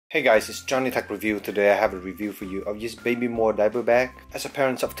Hey guys, it's JohnyTechReview. Today I have a review for you of this Bebamour diaper bag. As a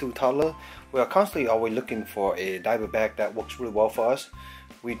parent of two toddlers, we are constantly always looking for a diaper bag that works really well for us.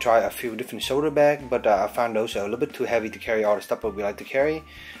 We tried a few different shoulder bags, but I found those are a little bit too heavy to carry all the stuff that we like to carry.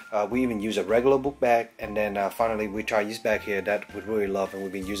 We even use a regular book bag, and then finally we tried this bag here that we really love, and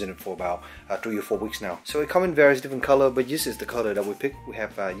we've been using it for about 3 or 4 weeks now. So it comes in various different colors, but this is the color that we picked. We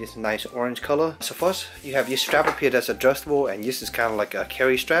have this nice orange color. So first you have this strap up here that's adjustable, and this is kind of like a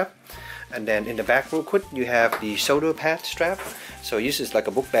carry strap. And then in the back real quick you have the shoulder pad strap. So this is like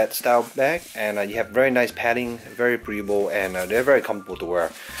a book bag style bag, and you have very nice padding, very breathable, and they're very comfortable to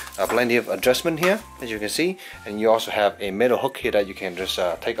wear. Plenty of adjustment here as you can see, and you also have a metal hook here that you can just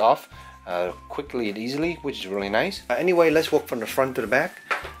take off quickly and easily, which is really nice. Anyway, let's walk from the front to the back.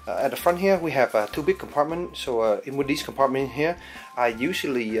 At the front here we have two big compartments. So with these compartments here, I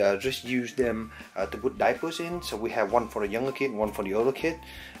usually just use them to put diapers in. So we have one for the younger kid and one for the older kid,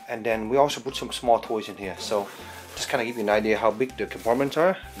 and then we also put some small toys in here. So just kind of give you an idea how big the compartments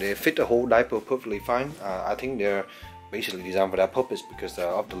are. They fit the whole diaper perfectly fine. I think they're basically designed for that purpose because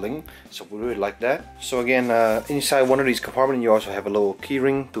of the length, so we really like that. So again, inside one of these compartments you also have a little key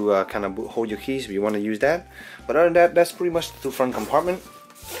ring to kind of hold your keys if you want to use that. But other than that, that's pretty much the front compartment.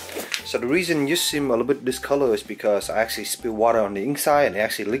 So the reason you see a little bit this color is because I actually spill water on the inside and it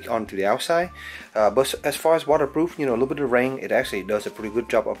actually leak onto the outside. But as far as waterproof, you know, a little bit of rain, it actually does a pretty good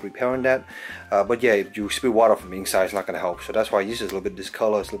job of repairing that. But yeah, if you spill water from the inside, it's not going to help. So that's why I use a little bit this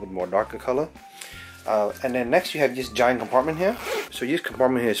color. It's a little bit more darker color. And then next you have this giant compartment here. So this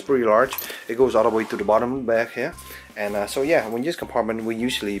compartment here is pretty large. It goes all the way to the bottom back here. And so yeah, when this compartment we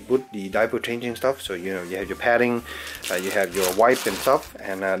usually put the diaper changing stuff. So you know, you have your padding, you have your wipe and stuff,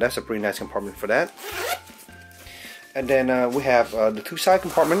 and that's a pretty nice compartment for that. And then we have the two side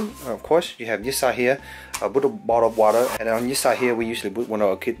compartment. Of course, you have this side here, put a bottle of water, and on this side here we usually put one of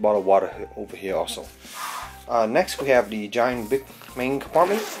our kid bottle of water over here also. Next we have the giant big main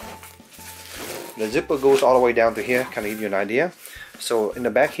compartment. The zipper goes all the way down to here, kind of give you an idea. So in the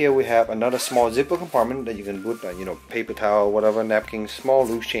back here we have another small zipper compartment that you can put you know, paper towel, whatever, napkins, small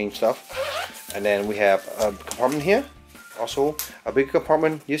loose change stuff. And then we have a compartment here, also a big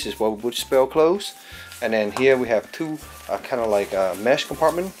compartment. This is where we put spare clothes. And then here we have two kind of like mesh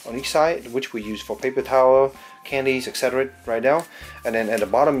compartment on each side, which we use for paper towel, candies, etc. right now. And then at the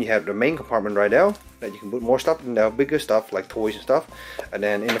bottom you have the main compartment right now that you can put more stuff in there, bigger stuff like toys and stuff. And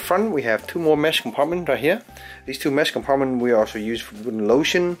then in the front we have two more mesh compartments right here. These two mesh compartments we also use for putting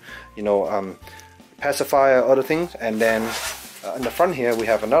lotion, you know, pacifier, other things. And then in the front here we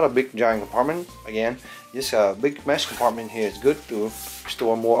have another big giant compartment. Again, this big mesh compartment here is good to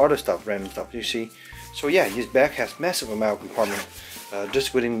store more other stuff, random stuff, you see. So yeah, this bag has massive amount of compartment.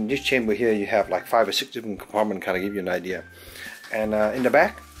 Just within this chamber here you have like 5 or 6 different compartments, kind of give you an idea. And in the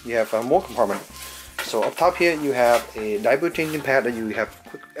back you have more compartment. So up top here you have a diaper changing pad that you have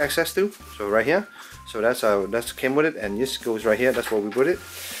quick access to. So right here, so that's came with it, and this goes right here. That's where we put it.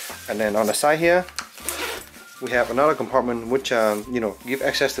 And then on the side here we have another compartment which you know, give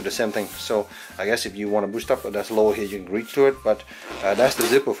access to the same thing. So I guess if you want to put stuff that's lower here, you can reach to it. But that's the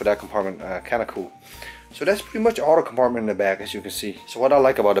zipper for that compartment. Kind of cool. So that's pretty much all the compartment in the bag, as you can see. So what I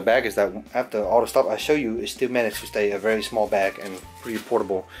like about the bag is that after all the stuff I show you, it still managed to stay a very small bag and pretty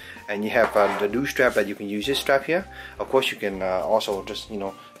portable. And you have the new strap that you can use. This strap here, of course you can also just, you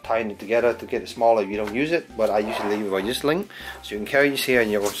know, tying it together to get it smaller if you don't use it, but I usually leave it by this length. So you can carry this here, and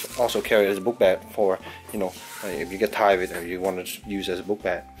you also carry it as a book bag for, you know, if you get tired of it and you want to use it as a book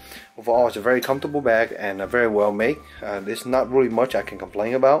bag. Overall, it's a very comfortable bag and very well made. There's not really much I can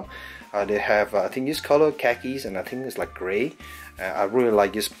complain about. They have I think this color, khakis, and I think it's like gray. I really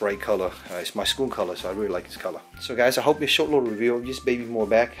like this bright color. It's my school color, so I really like this color. So guys, I hope this short little review of this Bebamour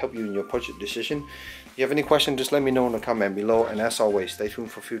bag helped you in your purchase decision. If you have any questions, just let me know in the comment below, and as always, stay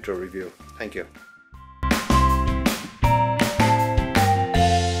tuned for future review. Thank you.